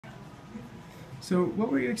So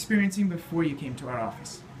what were you experiencing before you came to our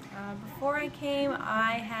office? Before I came,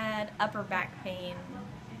 I had upper back pain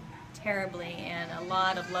terribly and a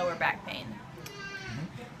lot of lower back pain.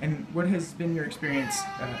 And what has been your experience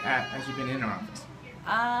as you've been in our office?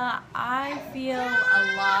 I feel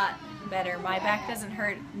a lot better. My back doesn't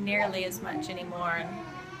hurt nearly as much anymore and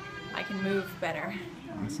I can move better.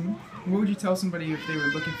 Awesome. What would you tell somebody if they were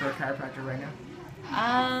looking for a chiropractor right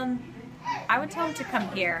now? I would tell them to come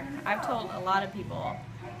here. I've told a lot of people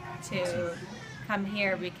to come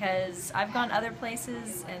here because I've gone other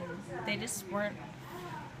places and they just weren't,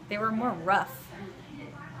 they were more rough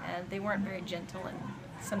and they weren't very gentle and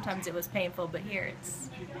sometimes it was painful, but here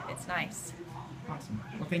it's nice. Awesome.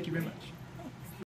 Well, thank you very much.